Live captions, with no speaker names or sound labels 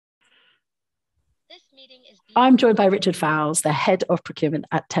I'm joined by Richard Fowles, the Head of Procurement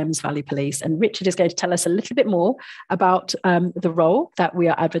at Thames Valley Police. And Richard is going to tell us a little bit more about the role that we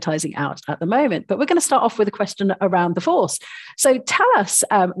are advertising out at the moment. But we're going to start off with a question around the force. So tell us,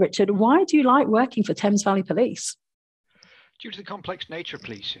 Richard, why do you like working for Thames Valley Police? Due to the complex nature of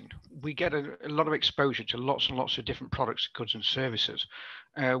policing, we get a lot of exposure to lots and lots of different products, goods and services,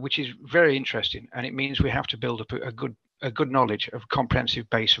 which is very interesting. And it means we have to build up a good knowledge of a comprehensive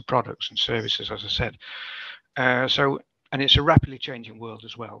base of products and services, as I said. And it's a rapidly changing world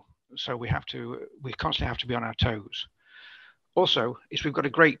as well. So we constantly have to be on our toes. Also, we've got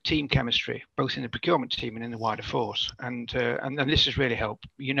a great team chemistry, both in the procurement team and in the wider force. And this has really helped.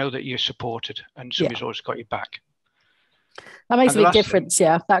 You know that you're supported and somebody's always got your back. That makes a big difference,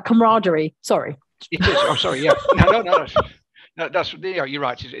 yeah. That camaraderie. Sorry. It is. I'm sorry. Yeah. No. That's you're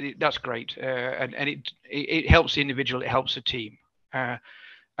right. That's great, and it helps the individual. It helps the team. And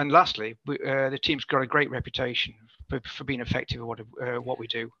lastly, the team's got a great reputation for being effective at what we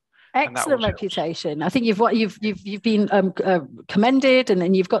do. Excellent reputation. Helps. I think you've been commended, and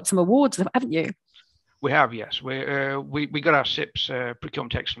then you've got some awards, haven't you? We have, yes. We got our CIPS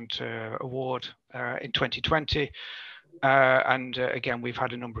Procurement Excellence Award in 2020. And again, we've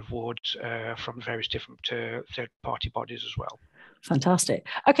had a number of awards from various different third-party bodies as well. Fantastic.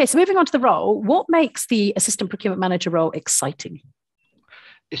 Okay, so moving on to the role, what makes the Assistant Procurement Manager role exciting?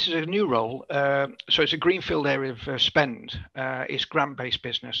 This is a new role. So it's a greenfield area of spend. It's grant-based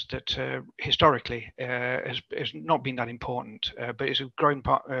business that historically has not been that important, but it's a growing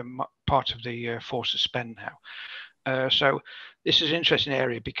part of the force's spend now. So this is an interesting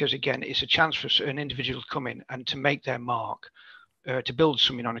area because, again, it's a chance for an individual to come in and to make their mark, to build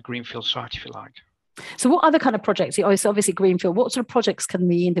something on a greenfield site, if you like. So what other kind of projects? It's obviously greenfield. What sort of projects can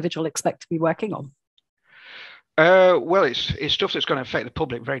the individual expect to be working on? Well, it's stuff that's going to affect the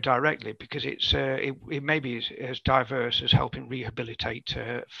public very directly because it may be as diverse as helping rehabilitate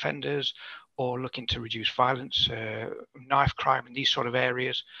offenders or looking to reduce violence, knife crime in these sort of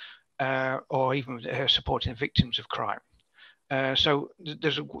areas. Or even supporting victims of crime. So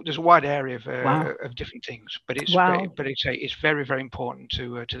there's a wide area of different things, but it's very, very important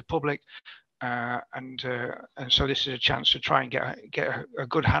to the public, and so this is a chance to try and get a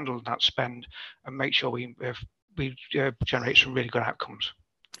good handle on that spend and make sure we generate some really good outcomes.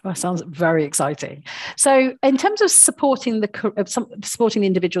 Well, sounds very exciting. So, in terms of supporting the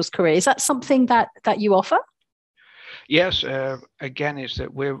individual's career, is that something that you offer? Yes, again, is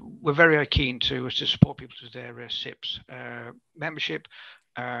that we're very keen to support people to their CIPS membership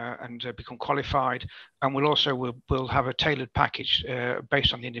and become qualified, and we'll have a tailored package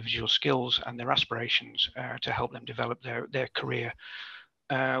based on the individual skills and their aspirations to help them develop their career.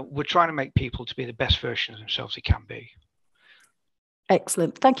 We're trying to make people to be the best version of themselves they can be.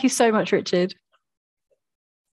 Excellent. Thank you so much, Richard.